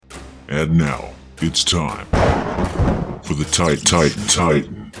And now, it's time for the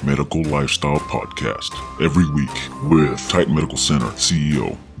Titan Medical Lifestyle Podcast. Every week with Titan Medical Center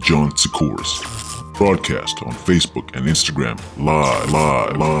CEO John Sikoris. Broadcast on Facebook and Instagram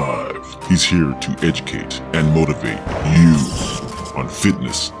live. He's here to educate and motivate you on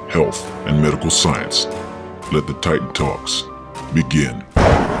fitness, health, and medical science. Let the Titan Talks begin.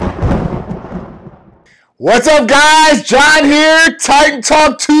 What's up, guys? John here. Titan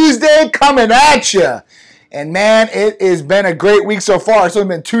Talk Tuesday coming at you. And man, it has been a great week so far. It's only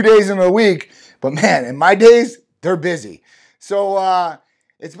been 2 days in a week. But man, in my days, they're busy. So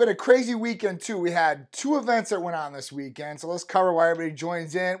it's been a crazy weekend too. We had 2 events that went on this weekend. So let's cover why everybody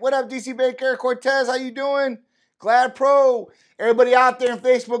joins in. What up, DC Baker? Cortez, how you doing? Glad Pro. Everybody out there in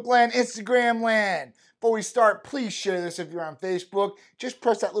Facebook land, Instagram land. Before we start, please share this if you're on Facebook. Just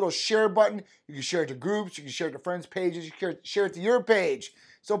press that little share button. You can share it to groups. You can share it to friends' pages. You can share it to your page.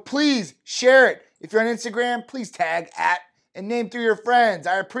 So please share it. If you're on Instagram, please tag at and name 3 your friends.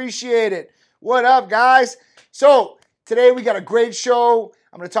 I appreciate it. What up, guys? So today we got a great show.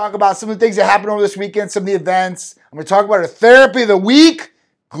 I'm going to talk about some of the things that happened over this weekend, some of the events. I'm going to talk about our therapy of the week,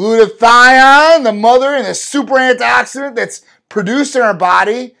 glutathione, the mother and the super antioxidant that's produced in our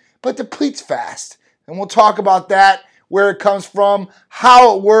body, but depletes fast. And we'll talk about that, where it comes from,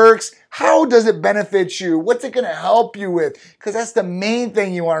 how it works, how does it benefit you, what's it going to help you with, because that's the main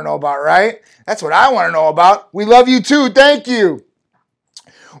thing you want to know about, right? That's what I want to know about. We love you too. Thank you.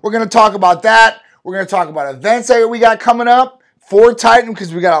 We're going to talk about that. We're going to talk about events that we got coming up for Titan,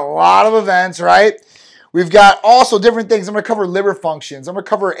 because we got a lot of events, right? We've got also different things. I'm going to cover liver functions. I'm going to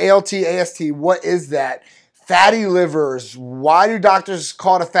cover ALT, AST. What is that? Fatty livers. Why do doctors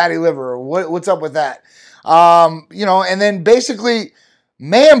call it a fatty liver? What's up with that? And then basically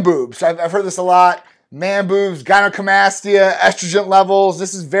man boobs. I've heard this a lot. Man boobs, gynecomastia, estrogen levels.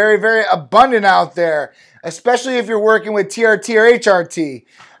 This is very, very abundant out there, especially if you're working with TRT or HRT.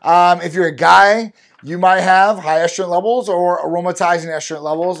 If you're a guy, you might have high estrogen levels or aromatizing estrogen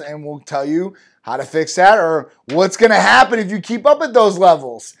levels, and we'll tell you how to fix that or what's going to happen if you keep up at those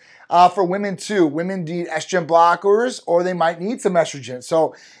levels. For women too, women need estrogen blockers or they might need some estrogen.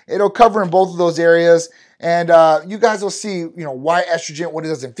 So it'll cover in both of those areas. And you guys will see, why estrogen, what it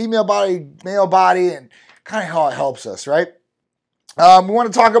does in female body, male body, and kind of how it helps us, right? We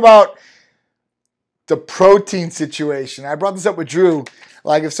want to talk about the protein situation. I brought this up with Drew.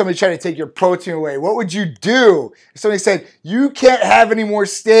 Like if somebody tried to take your protein away, what would you do? If somebody said, you can't have any more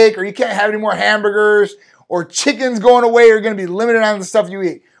steak or you can't have any more hamburgers or chicken's going away, you're going to be limited on the stuff you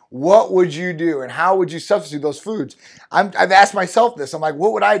eat. What would you do and how would you substitute those foods? I've asked myself this. I'm like,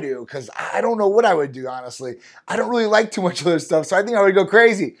 what would I do? Because I don't know what I would do, honestly. I don't really like too much of this stuff, so I think I would go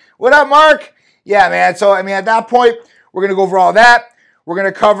crazy. What up, Mark? Yeah, man. So, at that point, we're going to go over all that. We're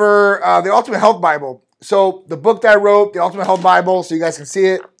going to cover the Ultimate Health Bible. So, the book that I wrote, the Ultimate Health Bible, so you guys can see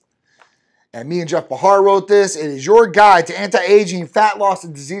it. And me and Jeff Bahar wrote this. It is your guide to anti-aging, fat loss,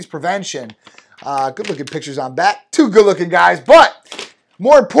 and disease prevention. Good-looking pictures on back. 2 good-looking guys, but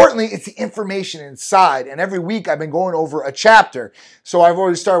more importantly, it's the information inside. And every week I've been going over a chapter. So I've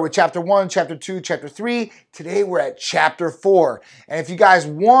already started with chapter 1, chapter 2, chapter 3. Today we're at chapter 4. And if you guys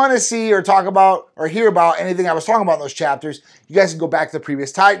want to see or talk about or hear about anything I was talking about in those chapters, you guys can go back to the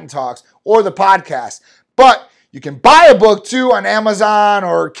previous Titan Talks or the podcast. But you can buy a book too on Amazon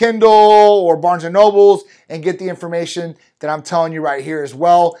or Kindle or Barnes & Nobles and get the information that I'm telling you right here as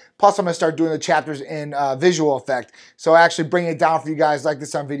well. Plus, I'm going to start doing the chapters in visual effect. So I actually bring it down for you guys like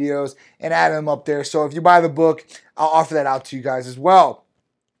this on videos and add them up there. So if you buy the book, I'll offer that out to you guys as well.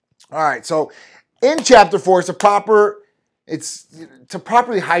 All right, so in chapter 4, it's to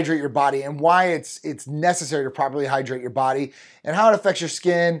properly hydrate your body and why it's necessary to properly hydrate your body and how it affects your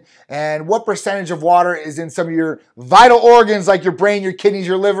skin and what percentage of water is in some of your vital organs like your brain, your kidneys,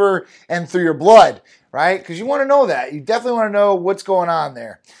 your liver, and through your blood, right? Because you want to know that. You definitely want to know what's going on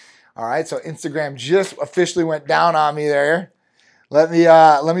there. All right, so Instagram just officially went down on me there. Let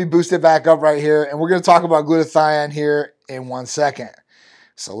me boost it back up right here, and we're going to talk about glutathione here in 1 second.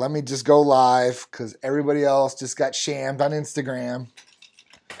 So let me just go live because everybody else just got shammed on Instagram.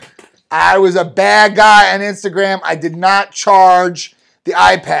 I was a bad guy on Instagram. I did not charge the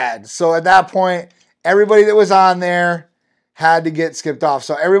iPad. So at that point, everybody that was on there had to get skipped off.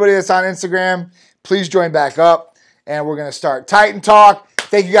 So everybody that's on Instagram, please join back up. And we're going to start Titan Talk.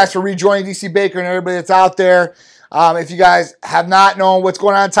 Thank you guys for rejoining DC Baker and everybody that's out there. If you guys have not known what's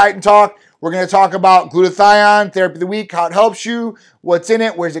going on in Titan Talk, we're going to talk about glutathione, therapy of the week, how it helps you, what's in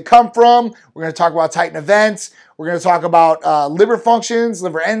it, where does it come from. We're going to talk about Titan events. We're going to talk about liver functions,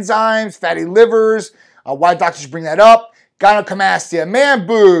 liver enzymes, fatty livers, why doctors bring that up, gynecomastia, man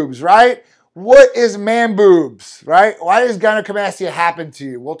boobs, right? What is man boobs, right? Why does gynecomastia happen to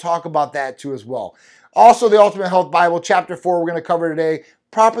you? We'll talk about that too as well. Also, the Ultimate Health Bible, chapter 4, we're going to cover today,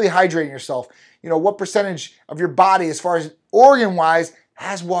 properly hydrating yourself. What percentage of your body, as far as organ-wise,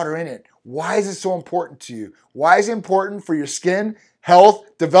 has water in it? Why is it so important to you? Why is it important for your skin,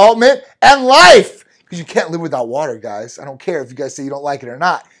 health, development, and life? Because you can't live without water, guys. I don't care if you guys say you don't like it or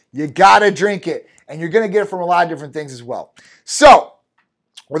not. You got to drink it, and you're going to get it from a lot of different things as well. So,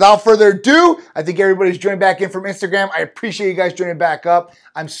 without further ado, I think everybody's joining back in from Instagram. I appreciate you guys joining back up.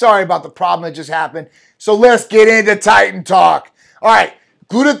 I'm sorry about the problem that just happened. So let's get into Titan Talk. All right,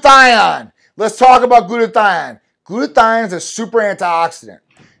 glutathione. Let's talk about glutathione. Glutathione is a super antioxidant.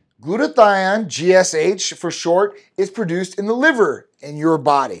 Glutathione, GSH for short, is produced in the liver in your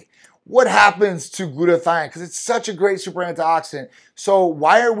body. What happens to glutathione? Because it's such a great super antioxidant. So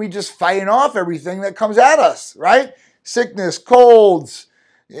why are we just fighting off everything that comes at us, right? Sickness, colds,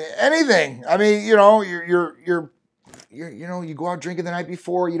 anything. I mean, you go out drinking the night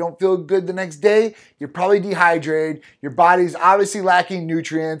before, you don't feel good the next day, you're probably dehydrated, your body's obviously lacking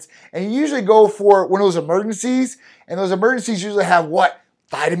nutrients, and you usually go for one of those emergencies, and those emergencies usually have what?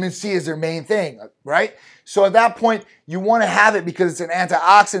 Vitamin C is their main thing, right? So at that point, you want to have it because it's an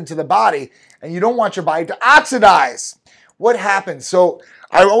antioxidant to the body, and you don't want your body to oxidize. What happens? So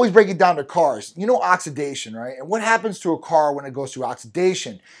I always break it down to cars. Oxidation, right? And what happens to a car when it goes through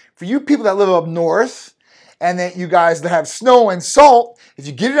oxidation? For you people that live up north, and then you guys that have snow and salt, if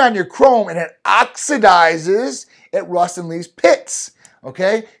you get it on your chrome and it oxidizes, it rusts and leaves pits.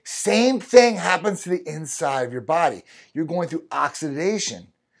 Okay? Same thing happens to the inside of your body. You're going through oxidation.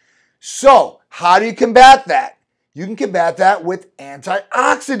 So, how do you combat that? You can combat that with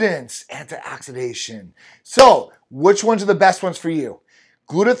antioxidants, antioxidation. So, which ones are the best ones for you?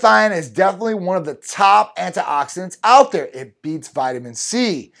 Glutathione is definitely one of the top antioxidants out there. It beats vitamin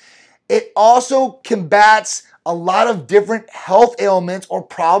C. It also combats a lot of different health ailments or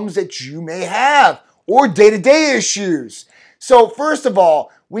problems that you may have or day-to-day issues. So first of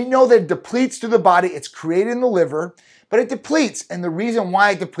all, we know that it depletes through the body. It's created in the liver, but it depletes. And the reason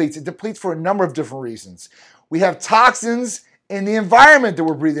why it depletes for a number of different reasons. We have toxins in the environment that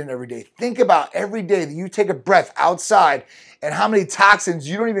we're breathing in every day. Think about every day that you take a breath outside and how many toxins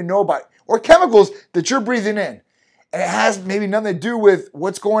you don't even know about or chemicals that you're breathing in. And it has maybe nothing to do with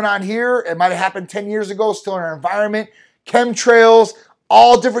what's going on here. It might have happened 10 years ago, still in our environment, chemtrails,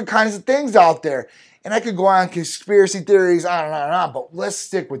 all different kinds of things out there. And I could go on conspiracy theories, on and on and on, but let's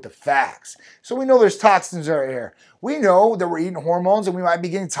stick with the facts. So we know there's toxins in our air. We know that we're eating hormones and we might be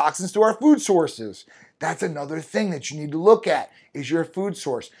getting toxins to our food sources. That's another thing that you need to look at is your food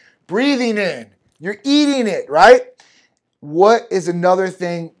source. Breathing in, you're eating it, right? What is another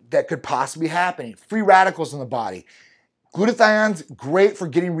thing that could possibly be happening? Free radicals in the body. Glutathione's great for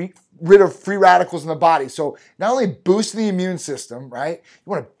getting rid of free radicals in the body. So not only boosting the immune system, right? You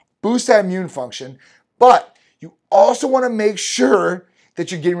want to boost that immune function, but you also want to make sure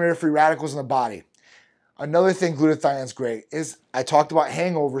that you're getting rid of free radicals in the body. Another thing glutathione's great is I talked about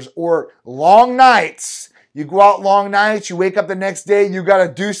hangovers or long nights. You go out long nights, you wake up the next day, you got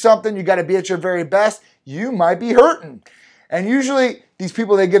to do something, you got to be at your very best, you might be hurting. And usually these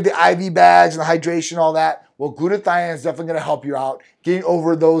people, they give the IV bags and the hydration, all that. Well, glutathione is definitely going to help you out getting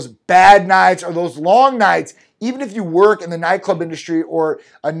over those bad nights or those long nights. Even if you work in the nightclub industry or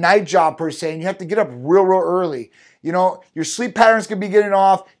a night job per se, and you have to get up real early. Your sleep patterns could be getting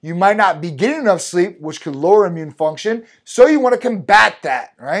off. You might not be getting enough sleep, which could lower immune function. So you want to combat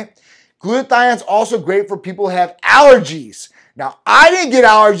that, right? Glutathione is also great for people who have allergies. Now, I didn't get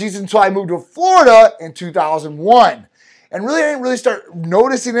allergies until I moved to Florida in 2001. And really, I didn't really start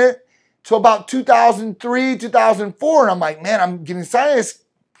noticing it till about 2003, 2004. And I'm like, man, I'm getting sinus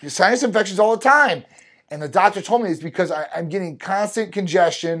infections all the time. And the doctor told me it's because I'm getting constant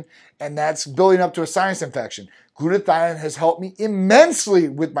congestion and that's building up to a sinus infection. Glutathione has helped me immensely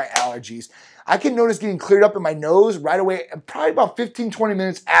with my allergies. I can notice getting cleared up in my nose right away, probably about 15, 20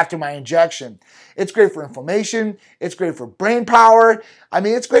 minutes after my injection. It's great for inflammation. It's great for brain power.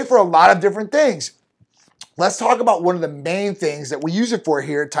 It's great for a lot of different things. Let's talk about one of the main things that we use it for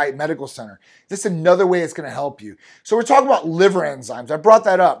here at Titan Medical Center. This is another way it's going to help you. So we're talking about liver enzymes. I brought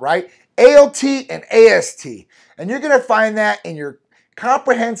that up, right? ALT and AST. And you're going to find that in your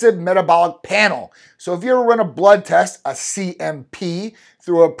comprehensive metabolic panel. So if you ever run a blood test, a CMP,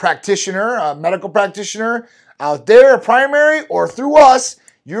 through a practitioner, a medical practitioner out there, a primary, or through us,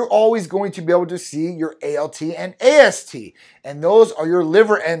 you're always going to be able to see your ALT and AST. And those are your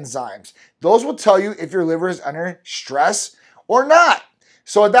liver enzymes. Those will tell you if your liver is under stress or not.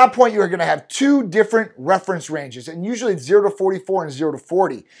 So at that point, you're going to have two different reference ranges, and usually it's 0 to 44 and 0 to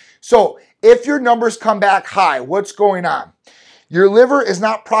 40. So if your numbers come back high, what's going on? Your liver is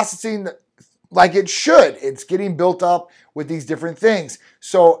not processing like it should. It's getting built up with these different things.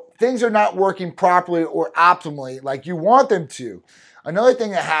 So things are not working properly or optimally like you want them to. Another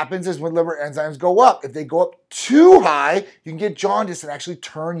thing that happens is when liver enzymes go up. If they go up too high, you can get jaundice and actually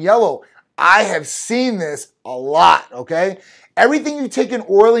turn yellow. I have seen this a lot, okay? Everything you take in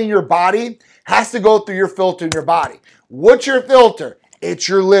orally in your body has to go through your filter in your body. What's your filter? It's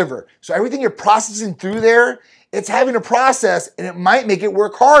your liver. So everything you're processing through there, it's having a process, and it might make it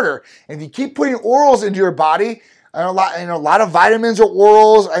work harder. And if you keep putting orals into your body, and a lot of vitamins are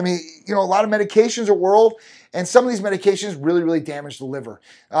orals. I mean, a lot of medications are oral, and some of these medications really, really damage the liver,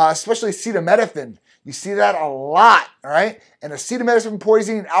 especially acetaminophen. You see that a lot, all right? And acetaminophen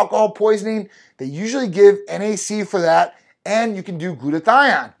poisoning, alcohol poisoning, they usually give NAC for that, and you can do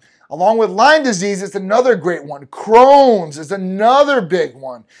glutathione. Along with Lyme disease, it's another great one. Crohn's is another big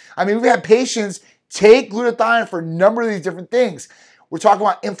one. I mean, we've had patients take glutathione for a number of these different things. We're talking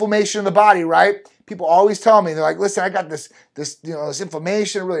about inflammation in the body, right? People always tell me, they're like, listen, I got this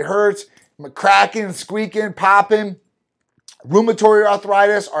inflammation, it really hurts. I'm cracking, squeaking, popping. Rheumatoid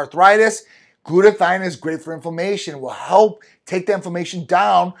arthritis. Glutathione is great for inflammation. It will help take the inflammation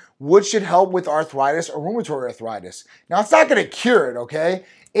down, which should help with arthritis or rheumatoid arthritis. Now, it's not going to cure it, okay?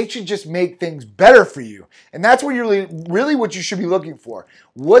 It should just make things better for you. And that's what you're really what you should be looking for.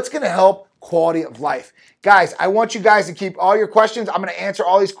 What's going to help quality of life? Guys, I want you guys to keep all your questions. I'm going to answer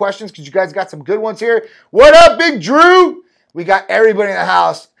all these questions because you guys got some good ones here. What up, Big Drew? We got everybody in the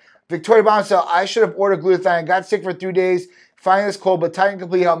house. Victoria Bombshell, I should have ordered glutathione. Got sick for 3 days. Finding this cold, but Titan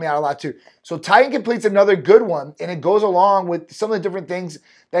Complete helped me out a lot too. So Titan Complete's another good one, and it goes along with some of the different things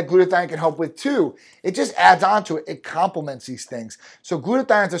that glutathione can help with too. It just adds on to it. It complements these things. So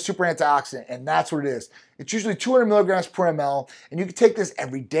glutathione is a super antioxidant, and that's what it is. It's usually 200 milligrams per ml, and you can take this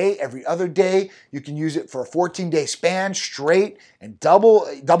every day, every other day. You can use it for a 14-day span straight and double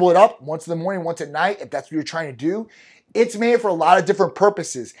it up once in the morning, once at night, if that's what you're trying to do. It's made for a lot of different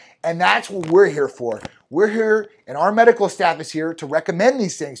purposes, and that's what we're here for. We're here, and our medical staff is here to recommend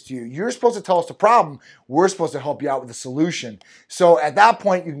these things to you. You're supposed to tell us the problem. We're supposed to help you out with the solution. So at that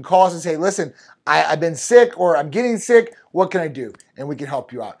point, you can call us and say, listen, I've been sick or I'm getting sick. What can I do? And we can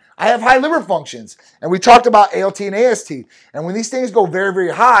help you out. I have high liver functions, and we talked about ALT and AST. And when these things go very,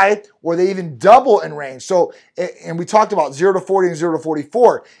 very high, or they even double in range. So, and we talked about 0 to 40 and 0 to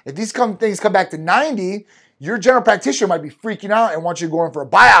 44. If these things come back to 90, your general practitioner might be freaking out and wants you to go in for a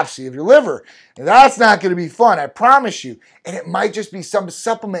biopsy of your liver. And that's not going to be fun, I promise you. And it might just be some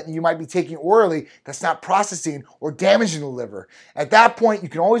supplement you might be taking orally that's not processing or damaging the liver. At that point, you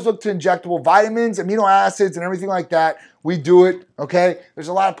can always look to injectable vitamins, amino acids, and everything like that. We do it, okay? There's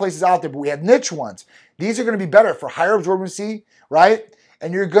a lot of places out there, but we have niche ones. These are going to be better for higher absorbency, right?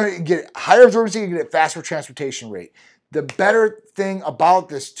 And you're going to get higher absorbency, you get a faster transportation rate. The better thing about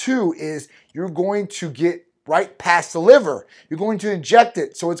this too is you're going to get right past the liver. You're going to inject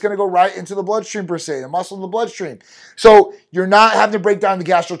it, so it's going to go right into the bloodstream per se, the muscle in the bloodstream. So you're not having to break down the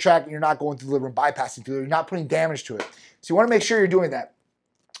gastro tract, and you're not going through the liver and bypassing through the liver. You're not putting damage to it. So you want to make sure you're doing that.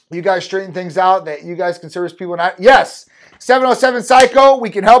 You guys straighten things out that you guys can service people. Yes, 707 Psycho,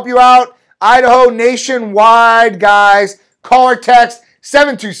 we can help you out. Idaho, nationwide, guys. Call or text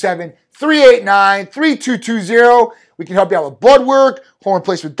 727-389-3220. We can help you out with blood work, hormone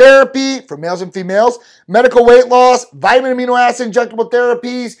replacement therapy for males and females, medical weight loss, vitamin amino acid injectable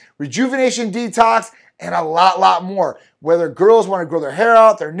therapies, rejuvenation detox, and a lot more. Whether girls want to grow their hair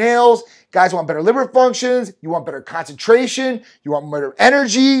out, their nails, guys want better liver functions, you want better concentration, you want better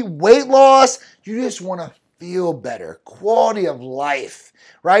energy, weight loss, you just want to feel better, quality of life,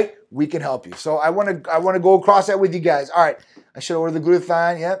 right? We can help you. So I want to go across that with you guys. All right, I should order the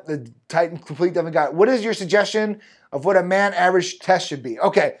glutathione. Yep, the Titan Complete definitely got it. What is your suggestion of what a man average test should be?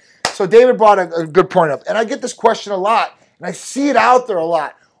 Okay, so David brought a good point up, and I get this question a lot, and I see it out there a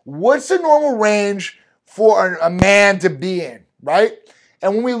lot. What's the normal range for a man to be in, right?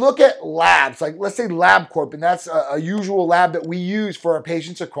 And when we look at labs, like let's say LabCorp, and that's a usual lab that we use for our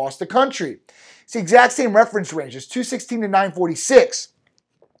patients across the country. It's the exact same reference range. It's 216 to 946.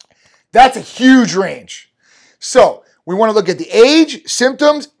 That's a huge range. So we want to look at the age,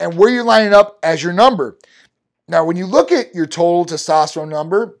 symptoms, and where you're lining up as your number. Now, when you look at your total testosterone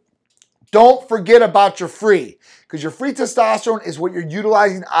number, don't forget about your free, because your free testosterone is what you're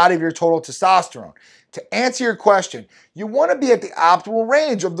utilizing out of your total testosterone. To answer your question, you want to be at the optimal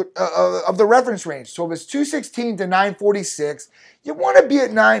range of the reference range. So if it's 216 to 946, you want to be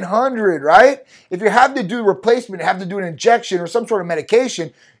at 900, right? If you have to do replacement, have to do an injection or some sort of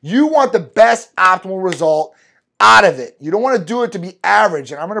medication, you want the best optimal result out of it. You don't want to do it to be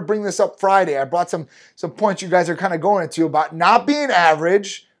average. And I'm going to bring this up Friday. I brought some points you guys are kind of going into about not being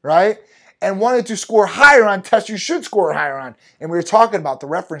average, right? And wanted to score higher on tests you should score higher on. And we were talking about the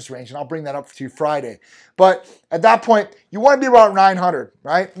reference range, and I'll bring that up to you Friday. But at that point, you want to be about 900,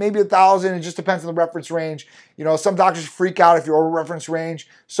 right? Maybe 1,000. It just depends on the reference range. You know, some doctors freak out if you're over reference range.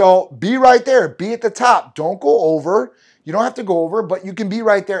 So be right there. Be at the top. Don't go over. You don't have to go over, but you can be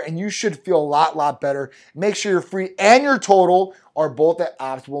right there, and you should feel a lot better. Make sure your free and your total are both at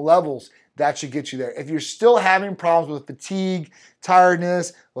optimal levels. That should get you there. If you're still having problems with fatigue,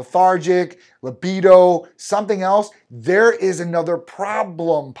 tiredness, lethargic, libido, something else, there is another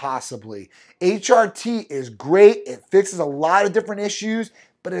problem possibly. HRT is great. It fixes a lot of different issues,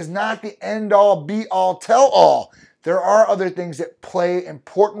 but it's not the end-all, be-all, tell-all. There are other things that play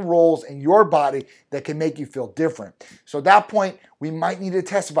important roles in your body that can make you feel different. So at that point, we might need to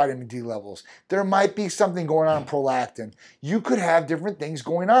test vitamin D levels. There might be something going on in prolactin. You could have different things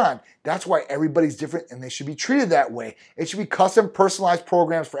going on. That's why everybody's different and they should be treated that way. It should be custom personalized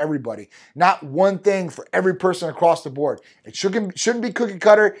programs for everybody, not one thing for every person across the board. It shouldn't be cookie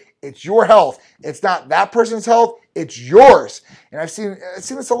cutter. It's your health. It's not that person's health. It's yours. And I've seen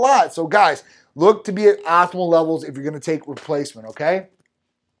this a lot. So guys, look to be at optimal levels if you're going to take replacement, okay?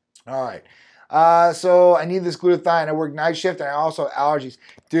 All right. So I need this glutathione. I work night shift and I also have allergies.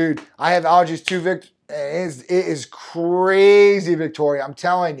 Dude, I have allergies too, Vic. It is crazy, Victoria. I'm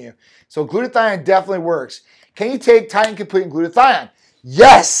telling you. So glutathione definitely works. Can you take Titan Complete and glutathione?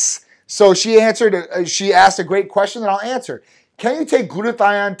 Yes. So she asked a great question that I'll answer. Can you take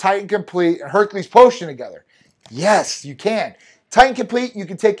glutathione, Titan Complete, and Hercules Potion together? Yes, you can. Titan Complete, you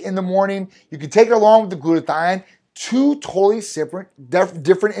can take in the morning. You can take it along with the glutathione. Two totally different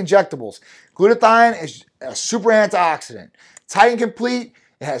injectables. Glutathione is a super antioxidant. Titan Complete,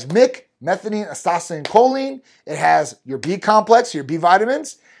 it has MIC, methionine, astatine, choline. It has your B complex, your B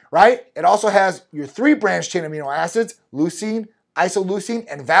vitamins, right? It also has your 3 branched chain amino acids, leucine, isoleucine,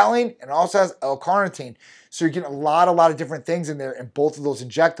 and valine, and it also has L-carnitine. So you're getting a lot of different things in there in both of those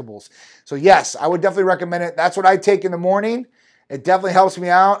injectables. So yes, I would definitely recommend it. That's what I take in the morning. It definitely helps me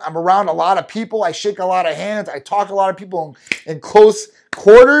out. I'm around a lot of people. I shake a lot of hands. I talk to a lot of people in close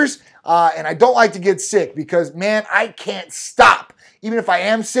quarters. And I don't like to get sick because, man, I can't stop. Even if I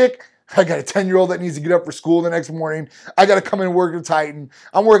am sick, I got a 10-year-old that needs to get up for school the next morning. I got to come in and work at Titan.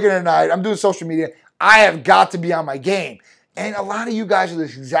 I'm working at night. I'm doing social media. I have got to be on my game. And a lot of you guys are the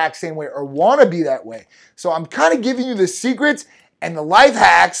exact same way or want to be that way. So I'm kind of giving you the secrets and the life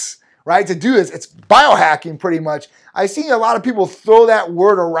hacks, right, to do this. It's biohacking pretty much. I see a lot of people throw that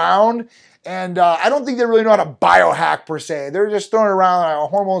word around, and I don't think they really know how to biohack per se. They're just throwing it around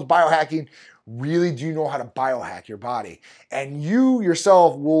hormones, biohacking. Really, do you know how to biohack your body? And you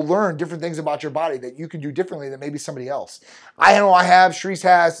yourself will learn different things about your body that you can do differently than maybe somebody else. I know I have, Shreese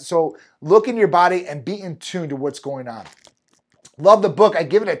has. So look into your body and be in tune to what's going on. Love the book. I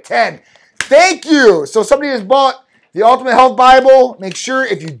give it a 10. Thank you. So somebody has bought the Ultimate Health Bible. Make sure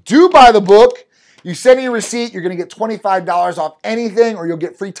if you do buy the book, you send me a receipt. You're going to get $25 off anything, or you'll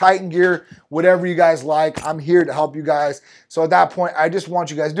get free Titan gear, whatever you guys like. I'm here to help you guys. So at that point, I just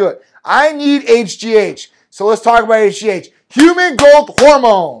want you guys to do it. I need HGH. So let's talk about HGH. Human growth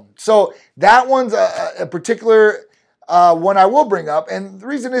hormone. So that one's a particular one I will bring up. And the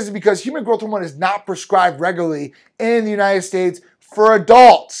reason is because human growth hormone is not prescribed regularly in the United States for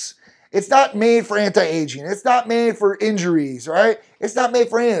adults. It's not made for anti-aging. It's not made for injuries, right? It's not made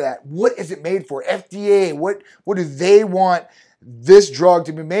for any of that. What is it made for? FDA, what do they want this drug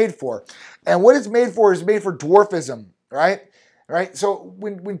to be made for? And what it's made for is made for dwarfism, right? Right? So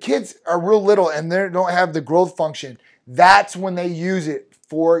when kids are real little and they don't have the growth function, that's when they use it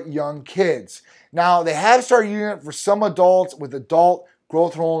for young kids. Now, they have started using it for some adults with adult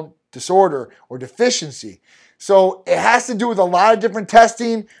growth hormone disorder or deficiency. So it has to do with a lot of different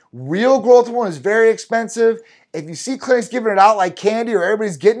testing. Real growth hormone is very expensive. If you see clinics giving it out like candy or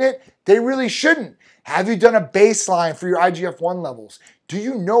everybody's getting it, they really shouldn't. Have you done a baseline for your IGF-1 levels? Do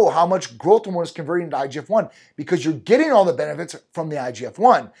you know how much growth hormone is converting to IGF-1? Because you're getting all the benefits from the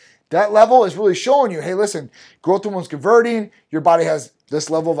IGF-1. That level is really showing you, hey, listen, growth hormone is converting. Your body has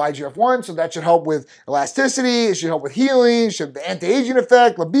this level of IGF-1, so that should help with elasticity. It should help with healing. It should have the anti-aging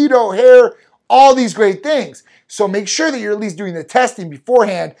effect, libido, hair, all these great things. So make sure that you're at least doing the testing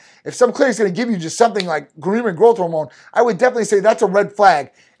beforehand. If some clinic's going to give you just something like human growth hormone, I would definitely say that's a red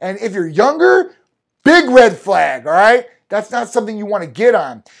flag. And if you're younger, big red flag, all right? That's not something you want to get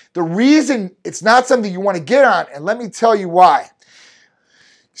on. The reason it's not something you want to get on, and let me tell you why.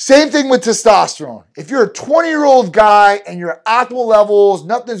 Same thing with testosterone. If you're a 20-year-old guy and you're at optimal levels,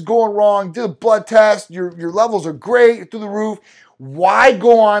 nothing's going wrong, did a blood test, your levels are great, you're through the roof, why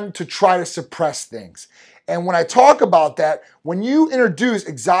go on to try to suppress things? And when I talk about that, when you introduce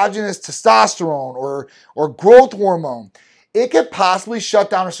exogenous testosterone or growth hormone, it could possibly shut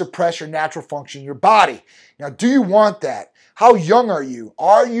down or suppress your natural function in your body. Now, do you want that? How young are you?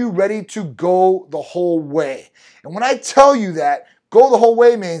 Are you ready to go the whole way? And when I tell you that, go the whole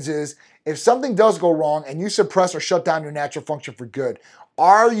way means is if something does go wrong and you suppress or shut down your natural function for good,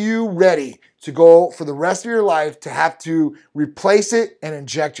 are you ready to go for the rest of your life to have to replace it and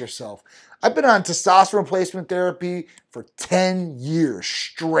inject yourself? I've been on testosterone replacement therapy for 10 years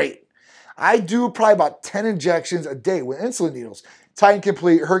straight. I do probably about 10 injections a day with insulin needles. Titan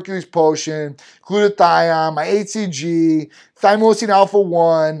Complete, Hercules Potion, glutathione, my HCG, thymosin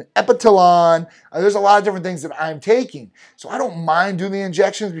alpha-1, Epitalon. There's a lot of different things that I'm taking. So I don't mind doing the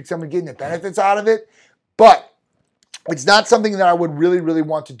injections because I'm getting the benefits out of it. But it's not something that I would really, really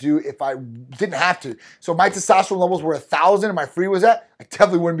want to do if I didn't have to. So my testosterone levels were 1,000 and my free was at, I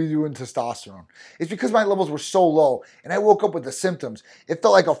definitely wouldn't be doing testosterone. It's because my levels were so low and I woke up with the symptoms. It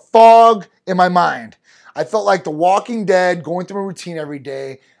felt like a fog in my mind. I felt like The Walking Dead, going through my routine every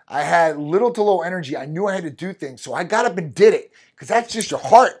day. I had little to low energy. I knew I had to do things. So I got up and did it because that's just your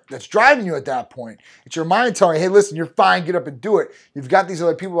heart that's driving you at that point. It's your mind telling you, hey, listen, you're fine. Get up and do it. You've got these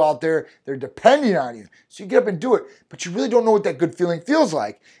other people out there. They're depending on you. So you get up and do it. But you really don't know what that good feeling feels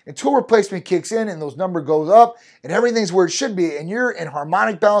like until replacement kicks in and those numbers goes up and everything's where it should be and you're in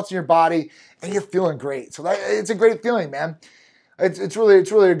harmonic balance in your body and you're feeling great. So it's a great feeling, man. It's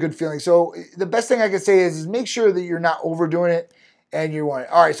really a good feeling. So the best thing I can say is make sure that you're not overdoing it and you want it.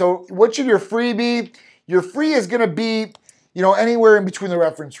 All right, so what should your free be? Your free is going to be, anywhere in between the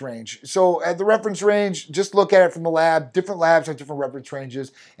reference range. So at the reference range, just look at it from the lab. Different labs have different reference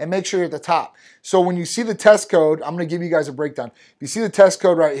ranges and make sure you're at the top. So when you see the test code, I'm going to give you guys a breakdown. If you see the test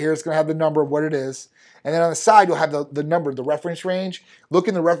code right here, it's going to have the number of what it is. And then on the side, you'll have the number, the reference range. Look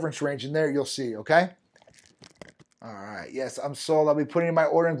in the reference range and there you'll see, okay? All right, yes, I'm sold. I'll be putting in my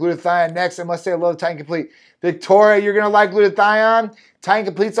order in glutathione next. I must say I love Titan Complete. Victoria, you're going to like glutathione. Titan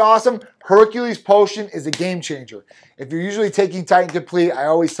Complete's awesome. Hercules Potion is a game changer. If you're usually taking Titan Complete, I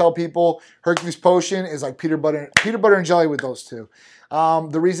always tell people Hercules Potion is like peanut butter and jelly with those two.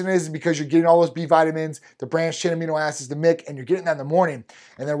 The reason is because you're getting all those B vitamins, the branched chain amino acids, the MIC, and you're getting that in the morning.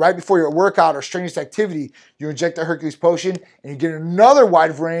 And then right before your workout or strenuous activity, you inject the Hercules Potion and you get another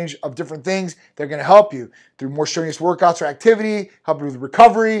wide range of different things that are going to help you through more strenuous workouts or activity, help you with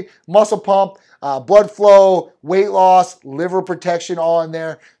recovery, muscle pump, blood flow, weight loss, liver protection, all in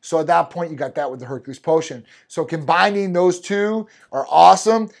there. So at that point, you got that with the Hercules Potion. So combining those two are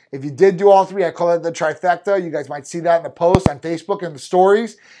awesome. If you did do all three, I call it the trifecta. You guys might see that in the post on Facebook and the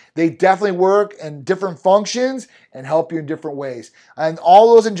stories. They definitely work in different functions and help you in different ways. And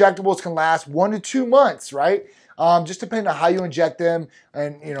all those injectables can last 1 to 2 months, right? Just depending on how you inject them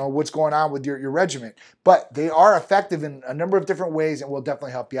and what's going on with your regimen. But they are effective in a number of different ways and will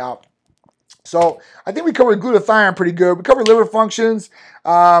definitely help you out. So I think we covered glutathione pretty good. We covered liver functions,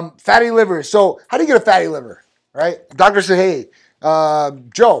 fatty liver. So how do you get a fatty liver, right? Doctor said, hey,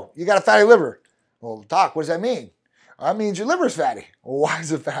 Joe, you got a fatty liver. Well, doc, what does that mean? That means your liver's fatty. Well, why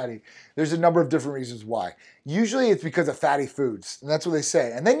is it fatty? There's a number of different reasons why. Usually it's because of fatty foods, and that's what they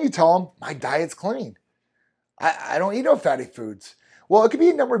say. And then you tell them, my diet's clean. I don't eat no fatty foods. Well, it could be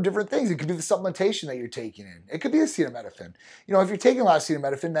a number of different things. It could be the supplementation that you're taking in. It could be acetaminophen. If you're taking a lot of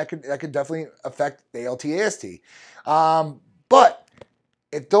acetaminophen, that could definitely affect the ALT-AST. But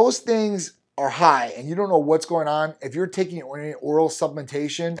if those things are high and you don't know what's going on, if you're taking oral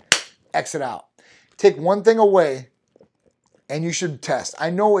supplementation, exit out. Take one thing away and you should test. I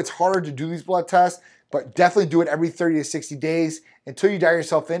know it's harder to do these blood tests, but definitely do it every 30 to 60 days until you dial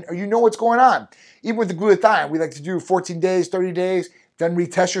yourself in or you know what's going on. Even with the glutathione, we like to do 14 days, 30 days, then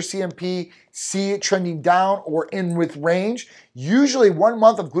retest your CMP, see it trending down or in with range. Usually 1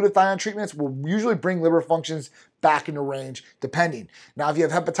 month of glutathione treatments will usually bring liver functions back into range, depending. Now, if you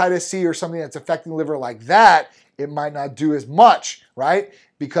have hepatitis C or something that's affecting the liver like that, it might not do as much, right?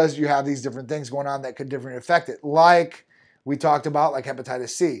 Because you have these different things going on that could differently affect it, like we talked about, like hepatitis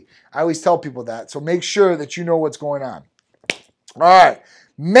C. I always tell people that, so make sure that you know what's going on. All right,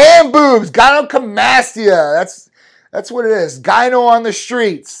 man boobs, gynecomastia. That's what it is. Gyno on the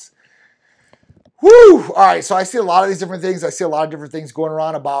streets. Whew! All right, so I see a lot of these different things. I see a lot of different things going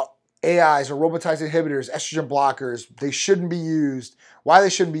around about AIs or aromatase inhibitors, estrogen blockers. They shouldn't be used. Why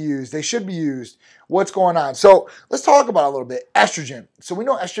they shouldn't be used? They should be used. What's going on? So let's talk about it a little bit. Estrogen. So we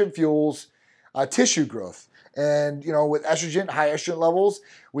know estrogen fuels tissue growth. And, with estrogen, high estrogen levels,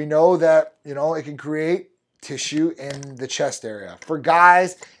 we know that, it can create tissue in the chest area. For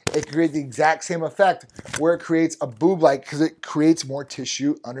guys, it can create the exact same effect where it creates a boob-like because it creates more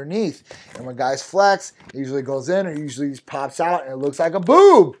tissue underneath. And when guys flex, it usually goes in or usually just pops out and it looks like a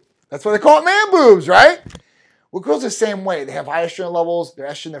boob. That's why they call it man boobs, right? Well, girls the same way. They have high estrogen levels. Their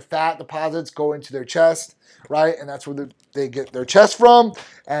estrogen, their fat deposits go into their chest, right? And that's where they get their chest from,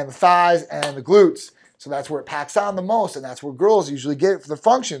 and the thighs and the glutes. So that's where it packs on the most, and that's where girls usually get it for the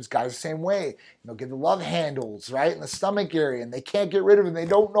functions. Guys the same way. Get the love handles, right, in the stomach area, and they can't get rid of it. They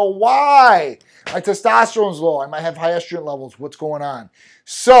don't know why. My testosterone's low. I might have high estrogen levels. What's going on?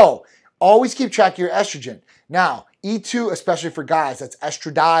 So always keep track of your estrogen. Now, E2, especially for guys, that's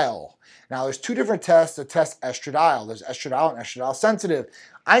estradiol. Now, there's two different tests that test estradiol. There's estradiol and estradiol sensitive.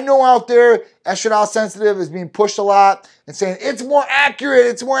 I know out there, estradiol sensitive is being pushed a lot and saying, it's more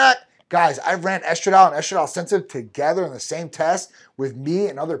accurate, Guys, I've ran estradiol and estradiol sensitive together in the same test with me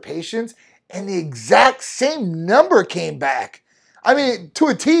and other patients, and the exact same number came back. I mean, to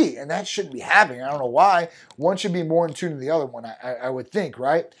a T, and that shouldn't be happening. I don't know why. One should be more in tune than the other one, I would think,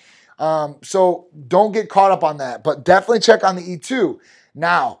 right? So don't get caught up on that, but definitely check on the E2.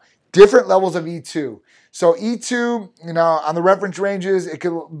 Now, different levels of E2. So E2, on the reference ranges, it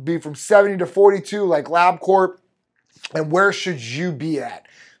could be from 70 to 42, like LabCorp. And where should you be at?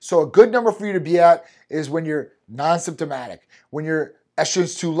 So a good number for you to be at is when you're non-symptomatic. When your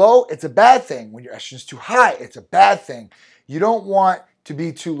estrogen's too low, it's a bad thing. When your estrogen's too high, it's a bad thing. You don't want to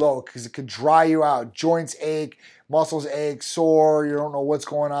be too low because it could dry you out. Joints ache, muscles ache, sore, you don't know what's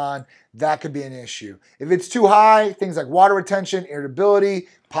going on. That could be an issue. If it's too high, things like water retention, irritability,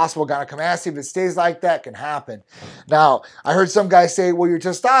 possible gynecomastia, if it stays like that, can happen. Now, I heard some guys say, well, your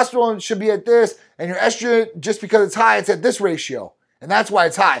testosterone should be at this, and your estrogen, just because it's high, it's at this ratio. And that's why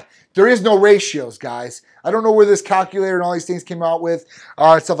it's high. There is no ratios, guys. I don't know where this calculator and all these things came out with,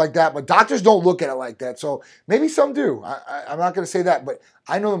 stuff like that, but doctors don't look at it like that. So maybe some do. I'm not going to say that, but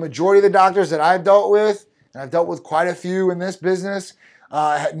I know the majority of the doctors that I've dealt with, and I've dealt with quite a few in this business,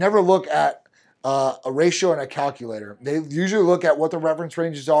 never look at a ratio and a calculator. They usually look at what the reference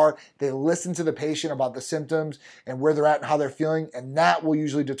ranges are. They listen to the patient about the symptoms and where they're at and how they're feeling, and that will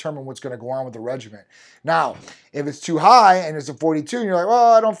usually determine what's going to go on with the regimen. Now, if it's too high and it's a 42 and you're like,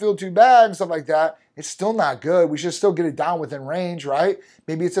 well, I don't feel too bad and stuff like that, it's still not good. We should still get it down within range, right?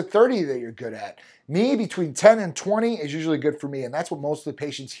 Maybe it's a 30 that you're good at. Me, between 10 and 20 is usually good for me, and that's what most of the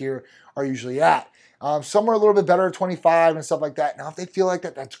patients here are usually at. Some are a little bit better at 25 and stuff like that. Now, if they feel like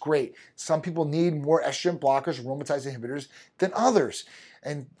that, that's great. Some people need more estrogen blockers, aromatase inhibitors than others.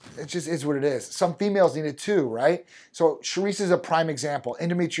 And it just is what it is. Some females need it too, right? So Sharice is a prime example.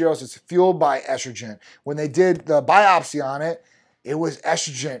 Endometriosis fueled by estrogen. When they did the biopsy on it, it was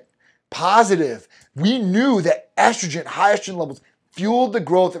estrogen positive. We knew that estrogen, high estrogen levels, fueled the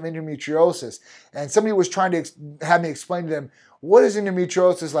growth of endometriosis. And somebody was trying to have me explain to them, what is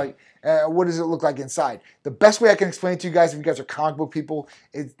endometriosis like? What does it look like inside? The best way I can explain it to you guys, if you guys are comic book people,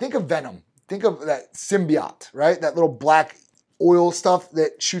 is think of Venom. Think of that symbiote, right? That little black oil stuff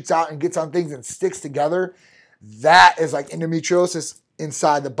that shoots out and gets on things and sticks together. That is like endometriosis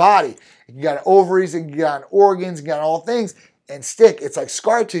inside the body. You got ovaries and you got organs and you got all things and stick. It's like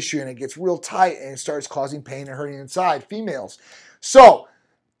scar tissue and it gets real tight and it starts causing pain and hurting inside, females. So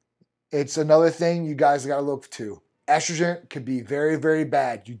it's another thing you guys got to look to. Estrogen can be very, very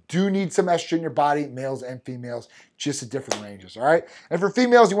bad. You do need some estrogen in your body, males and females, just at different ranges, all right? And for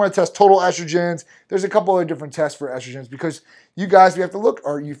females, you want to test total estrogens. There's a couple of different tests for estrogens because you guys, we have to look,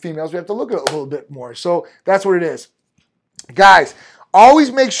 or you females, we have to look at it a little bit more. So that's what it is. Guys,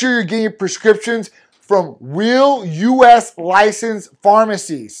 always make sure you're getting your prescriptions from real U.S. licensed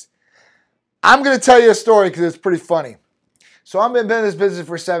pharmacies. I'm going to tell you a story because it's pretty funny. So I've been in this business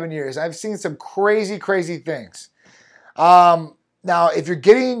for 7 years. I've seen some crazy, crazy things. Now, if you're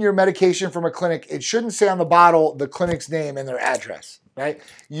getting your medication from a clinic, it shouldn't say on the bottle the clinic's name and their address, right?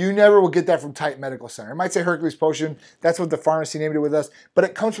 You never will get that from Titan Medical Center. It might say Hercules Potion. That's what the pharmacy named it with us. But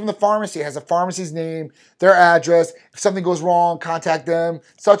it comes from the pharmacy. It has a pharmacy's name, their address. If something goes wrong, contact them,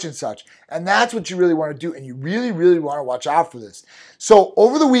 such and such. And that's what you really want to do. And you really, really want to watch out for this. So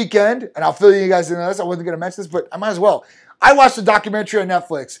over the weekend, and I'll fill you guys in on this. I wasn't going to mention this, but I might as well. I watched a documentary on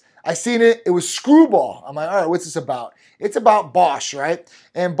Netflix I seen it. It was Screwball. I'm like, all right, what's this about? It's about Bosch, right?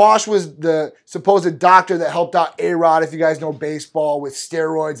 And Bosch was the supposed doctor that helped out A-Rod, if you guys know baseball, with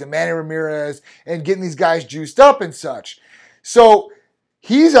steroids and Manny Ramirez and getting these guys juiced up and such. So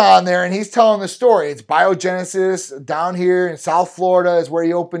he's on there and he's telling the story. It's Biogenesis down here in South Florida is where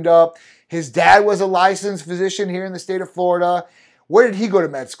he opened up. His dad was a licensed physician here in the state of Florida. Where did he go to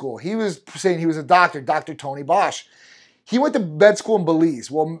med school? He was saying he was a doctor, Dr. Tony Bosch. He went to med school in Belize.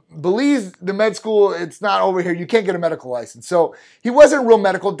 Well, Belize, the med school, it's not over here. You can't get a medical license. So he wasn't a real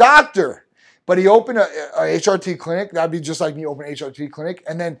medical doctor, but he opened a HRT clinic. That'd be just like me opening an HRT clinic.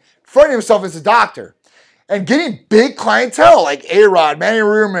 And then fronting himself as a doctor and getting big clientele like A-Rod, Manny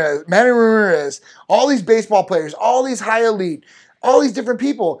Ramirez, all these baseball players, all these high elite, all these different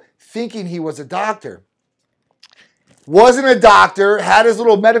people thinking he was a doctor. Wasn't a doctor, had his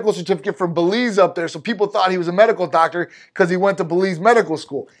little medical certificate from Belize up there, so people thought he was a medical doctor because he went to Belize Medical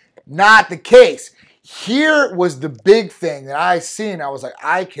School. Not the case. Here was the big thing that I seen. I was like,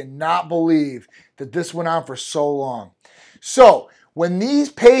 I cannot believe that this went on for so long. So when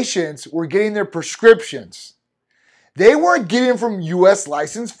these patients were getting their prescriptions, they weren't getting from U.S.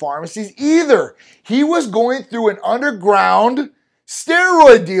 licensed pharmacies either. He was going through an underground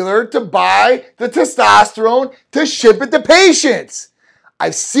steroid dealer to buy the testosterone to ship it to patients.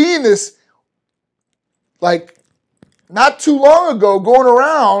 I've seen this like not too long ago going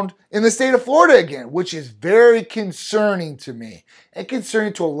around in the state of Florida again, which is very concerning to me and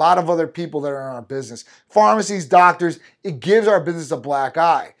concerning to a lot of other people that are in our business. Pharmacies, doctors, it gives our business a black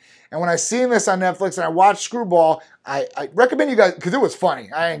eye. And when I seen this on Netflix and I watched Screwball, I recommend you guys, because it was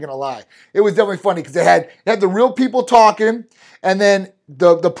funny. I ain't gonna lie. It was definitely funny because it had the real people talking, and then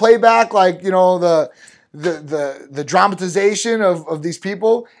the playback, like, you know, the dramatization of these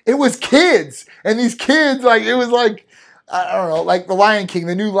people. It was kids. And these kids, like, it was like, I don't know, like the Lion King,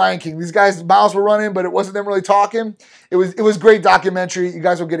 the new Lion King. These guys' mouths were running, but it wasn't them really talking. It was great documentary. You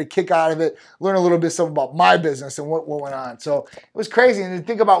guys will get a kick out of it. Learn a little bit something about my business and what went on. So it was crazy. And to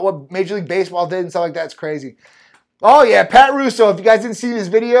think about what Major League Baseball did and stuff like that, it's crazy. Oh yeah, Pat Russo. If you guys didn't see this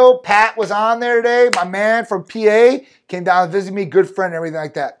video, Pat was on there today. My man from PA came down to visit me, good friend and everything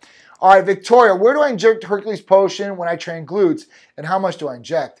like that. All right, Victoria, where do I inject Hercules Potion when I train glutes? And how much do I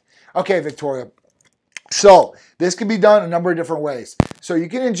inject? Okay, Victoria. So this can be done a number of different ways. So you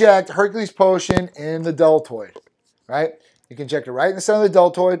can inject Hercules Potion in the deltoid, right? You can inject it right in the center of the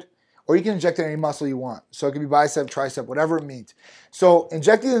deltoid, or you can inject it in any muscle you want. So it can be bicep, tricep, whatever it means. So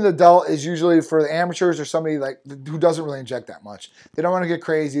injecting in the delt is usually for the amateurs or somebody like who doesn't really inject that much. They don't want to get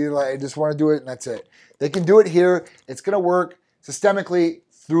crazy. They just want to do it and that's it. They can do it here. It's going to work systemically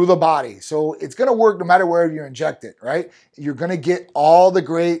through the body. So it's going to work no matter where you inject it, right? You're going to get all the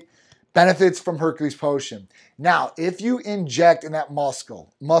great benefits from Hercules Potion. Now, if you inject in that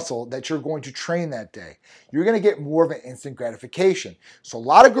muscle that you're going to train that day, you're going to get more of an instant gratification. So a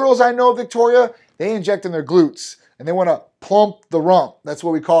lot of girls I know, Victoria, they inject in their glutes and they want to plump the rump. That's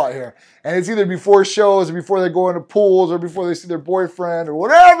what we call it here. And it's either before shows or before they go into pools or before they see their boyfriend or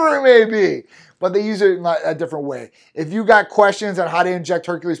whatever it may be. But they use it in a different way. If you got questions on how to inject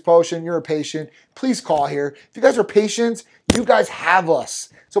Hercules Potion, you're a patient, please call here. If you guys are patients, you guys have us.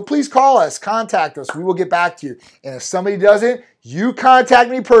 So please call us, contact us. We will get back to you. And if somebody doesn't, you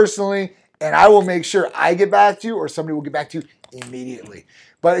contact me personally, and I will make sure I get back to you or somebody will get back to you immediately.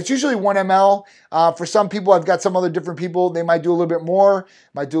 But it's usually 1 ml. For some people, I've got some other different people. They might do a little bit more,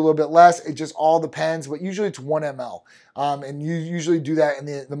 might do a little bit less. It just all depends. But usually it's 1 ml. And you usually do that in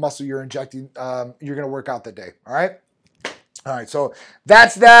the muscle you're injecting. You're going to work out that day. All right? All right, so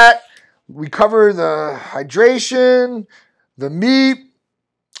that's that. We cover the hydration, the meat.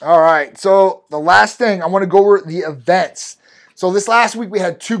 All right, so the last thing, I want to go over the events. So this last week we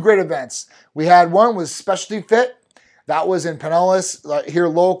had 2 great events. We had one was Specialty Fit. That was in Pinellas, here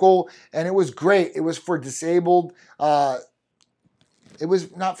local, and it was great. It was for disabled, it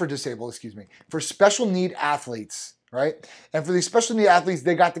was not for disabled, for special need athletes, right? And for these special need athletes,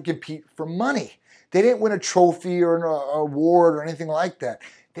 they got to compete for money. They didn't win a trophy or an award or anything like that.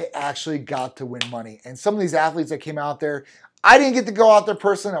 They actually got to win money. And some of these athletes that came out there, I didn't get to go out there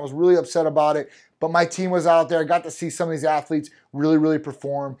personally. I was really upset about it. But my team was out there. I got to see some of these athletes really, really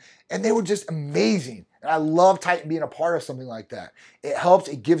perform. And they were just amazing. And I love Titan being a part of something like that. It helps,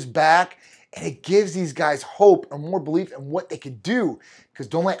 it gives back, and it gives these guys hope and more belief in what they can do. Because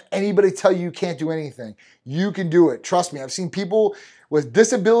don't let anybody tell you can't do anything. You can do it. Trust me, I've seen people with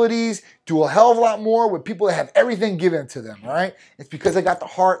disabilities do a hell of a lot more with people that have everything given to them, all right? It's because they got the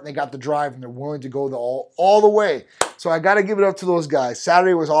heart and they got the drive and they're willing to go all the way. So I got to give it up to those guys.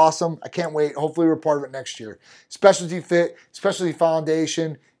 Saturday was awesome. I can't wait. Hopefully we're part of it next year. Specialty Fit, Specialty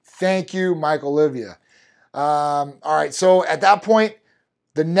Foundation, Thank you, Mike Olivia. All right, so at that point,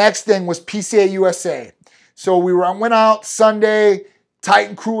 the next thing was PCA USA. So went out Sunday.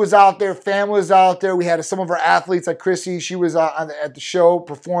 Titan crew was out there. Family was out there. We had some of our athletes like Chrissy. She was at the show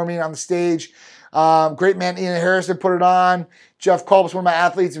performing on the stage. Great man Ian Harrison put it on. Jeff Culp was one of my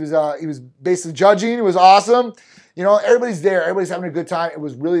athletes. He was basically judging. It was awesome. You know, everybody's there. Everybody's having a good time. It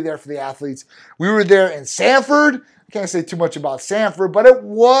was really there for the athletes. We were there in Sanford. I can't say too much about Sanford, but it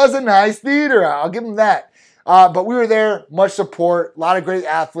was a nice theater. I'll give them that. But we were there, much support, a lot of great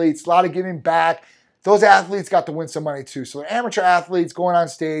athletes, a lot of giving back. Those athletes got to win some money too. So they're amateur athletes going on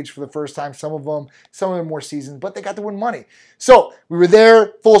stage for the first time, some of them more seasoned, but they got to win money. So we were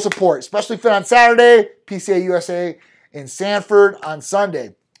there, full support, especially fit on Saturday, PCA USA in Sanford on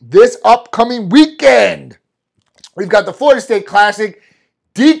Sunday. This upcoming weekend, we've got the Florida State Classic.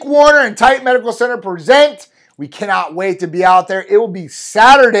 Deke Warner and Titan Medical Center present. We cannot wait to be out there. It will be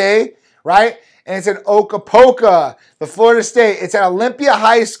Saturday, right? And it's in Okopoka, the Florida State. It's at Olympia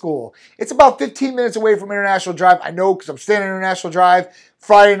High School. It's about 15 minutes away from International Drive. I know because I'm staying at International Drive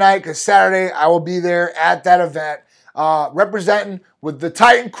Friday night because Saturday I will be there at that event representing with the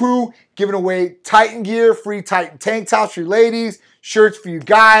Titan crew, giving away Titan gear, free Titan tank tops for you ladies, shirts for you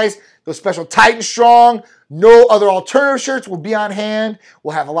guys, those special Titan Strong. No other alternative shirts will be on hand.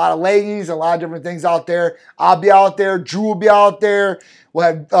 We'll have a lot of leggings, a lot of different things out there. I'll be out there. Drew will be out there. We'll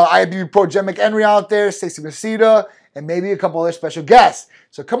have IFBB Pro Jen McHenry out there, Stacey Masita, and maybe a couple other special guests.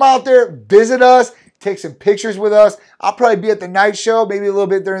 So come out there, visit us, take some pictures with us. I'll probably be at the night show, maybe a little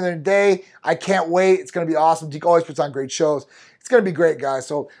bit during the day. I can't wait. It's going to be awesome. Deke always puts on great shows. It's going to be great, guys.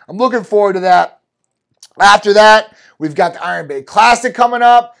 So I'm looking forward to that. After that, we've got the Iron Bay Classic coming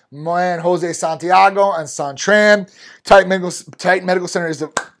up. Man, Jose Santiago and Santran. Titan Medical Center is the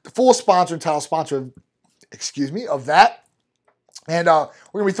full sponsor and title sponsor of that. And we're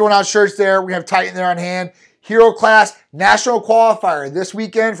going to be throwing out shirts there. We're going to have Titan there on hand. Hero Class National Qualifier this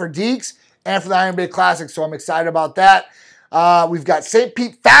weekend for Deeks and for the Iron Bay Classic. So I'm excited about that. We've got St.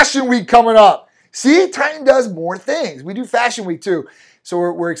 Pete Fashion Week coming up. See, Titan does more things. We do Fashion Week too. So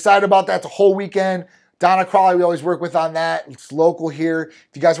we're excited about that. It's a whole weekend. Donna Crawley, we always work with on that. It's local here.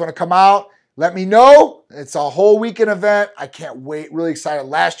 If you guys want to come out, let me know. It's a whole weekend event. I can't wait. Really excited.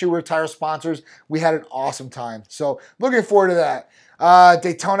 Last year we were title sponsors. We had an awesome time. So looking forward to that.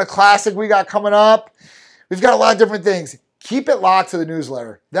 Daytona Classic we got coming up. We've got a lot of different things. Keep it locked to the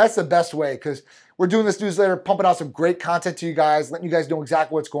newsletter. That's the best way because we're doing this newsletter, pumping out some great content to you guys, letting you guys know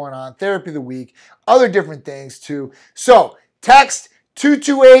exactly what's going on, therapy of the week, other different things too. So text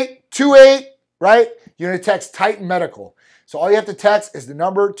 22828, right? You're going to text Titan Medical. So all you have to text is the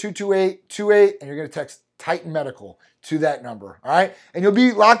number 22828, and you're going to text Titan Medical to that number, all right? And you'll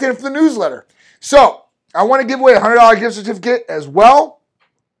be locked in for the newsletter. So I want to give away a $100 gift certificate as well.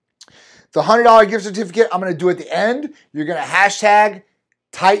 The $100 gift certificate, I'm going to do at the end. You're going to hashtag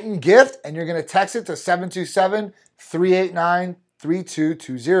Titan Gift, and you're going to text it to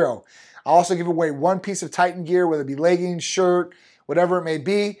 727-389-3220. I'll also give away one piece of Titan gear, whether it be leggings, shirt, whatever it may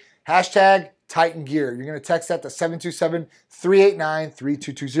be. Hashtag Titan Gear. You're going to text that to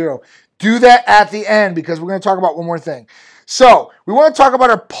 727-389-3220. Do that at the end because we're going to talk about one more thing. So we want to talk about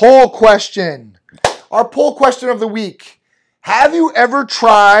our poll question. Our poll question of the week. Have you ever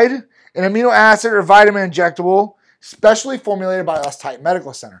tried an amino acid or vitamin injectable specially formulated by us, Titan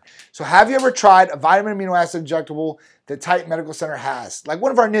Medical Center? So have you ever tried a vitamin amino acid injectable that Titan Medical Center has? Like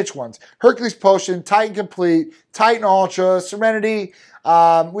one of our niche ones. Hercules Potion, Titan Complete, Titan Ultra, Serenity.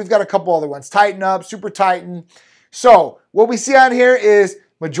 We've got a couple other ones. Titan Up, Super Titan. So what we see on here is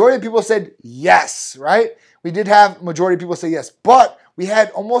majority of people said yes, right? We did have majority of people say yes, but we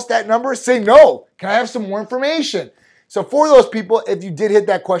had almost that number say no. Can I have some more information? So for those people, if you did hit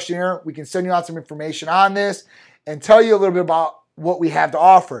that questionnaire, we can send you out some information on this and tell you a little bit about what we have to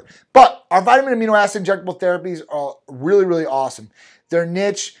offer. But our vitamin amino acid injectable therapies are really, really awesome. They're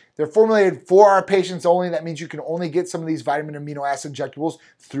niche. They're formulated for our patients only. That means you can only get some of these vitamin amino acid injectables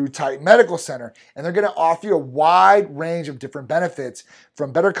through Titan Medical Center. And they're going to offer you a wide range of different benefits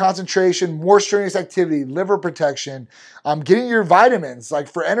from better concentration, more strenuous activity, liver protection, getting your vitamins like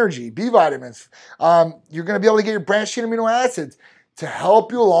for energy, B vitamins. You're going to be able to get your branched chain amino acids to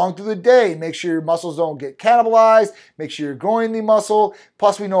help you along through the day. Make sure your muscles don't get cannibalized. Make sure you're growing the muscle.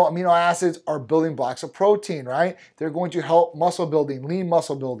 Plus, we know amino acids are building blocks of protein, right? They're going to help muscle building, lean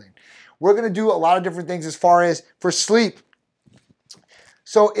muscle building. We're going to do a lot of different things as far as for sleep.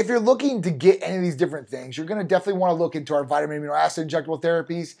 So if you're looking to get any of these different things, you're going to definitely want to look into our vitamin amino acid injectable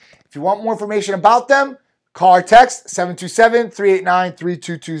therapies. If you want more information about them, call or text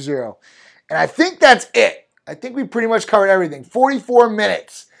 727-389-3220. And I think that's it. I think we pretty much covered everything. 44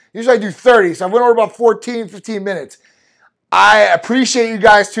 minutes. Usually I do 30, so I went over about 14, 15 minutes. I appreciate you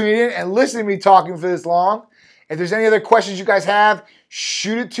guys tuning in and listening to me talking for this long. If there's any other questions you guys have,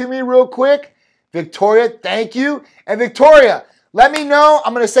 shoot it to me real quick. Victoria, thank you. And Victoria, let me know.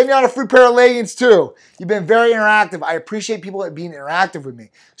 I'm going to send you out a free pair of leggings too. You've been very interactive. I appreciate people being interactive with me.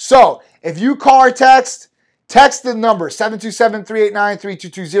 So if you call or text the number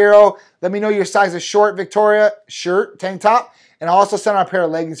 727-389-3220. Let me know your size of short, Victoria, shirt, tank top, and I'll also send out a pair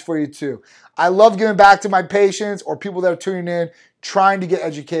of leggings for you too. I love giving back to my patients or people that are tuning in, trying to get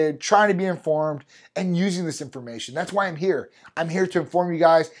educated, trying to be informed, and using this information. That's why I'm here. I'm here to inform you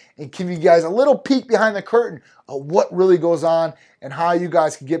guys and give you guys a little peek behind the curtain of what really goes on and how you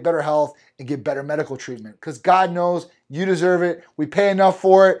guys can get better health and get better medical treatment. Because God knows you deserve it. We pay enough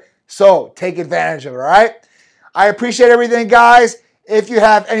for it. So take advantage of it, all right? I appreciate everything, guys. If you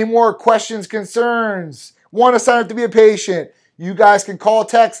have any more questions, concerns, want to sign up to be a patient, you guys can call,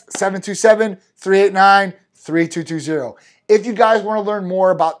 text 727-389-3220. If you guys want to learn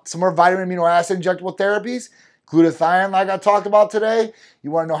more about some more vitamin amino acid injectable therapies, glutathione like I talked about today,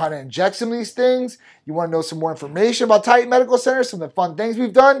 you want to know how to inject some of these things, you want to know some more information about Titan Medical Center, some of the fun things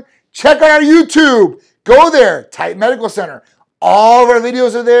we've done, check out our YouTube. Go there, Titan Medical Center. All of our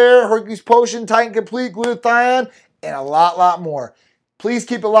videos are there, Hercules Potion, Titan Complete, glutathione, and a lot more. Please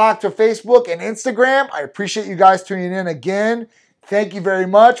keep it locked to Facebook and Instagram. I appreciate you guys tuning in again. Thank you very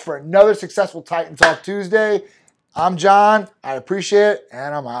much for another successful Titan Talk Tuesday. I'm John. I appreciate it,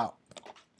 and I'm out.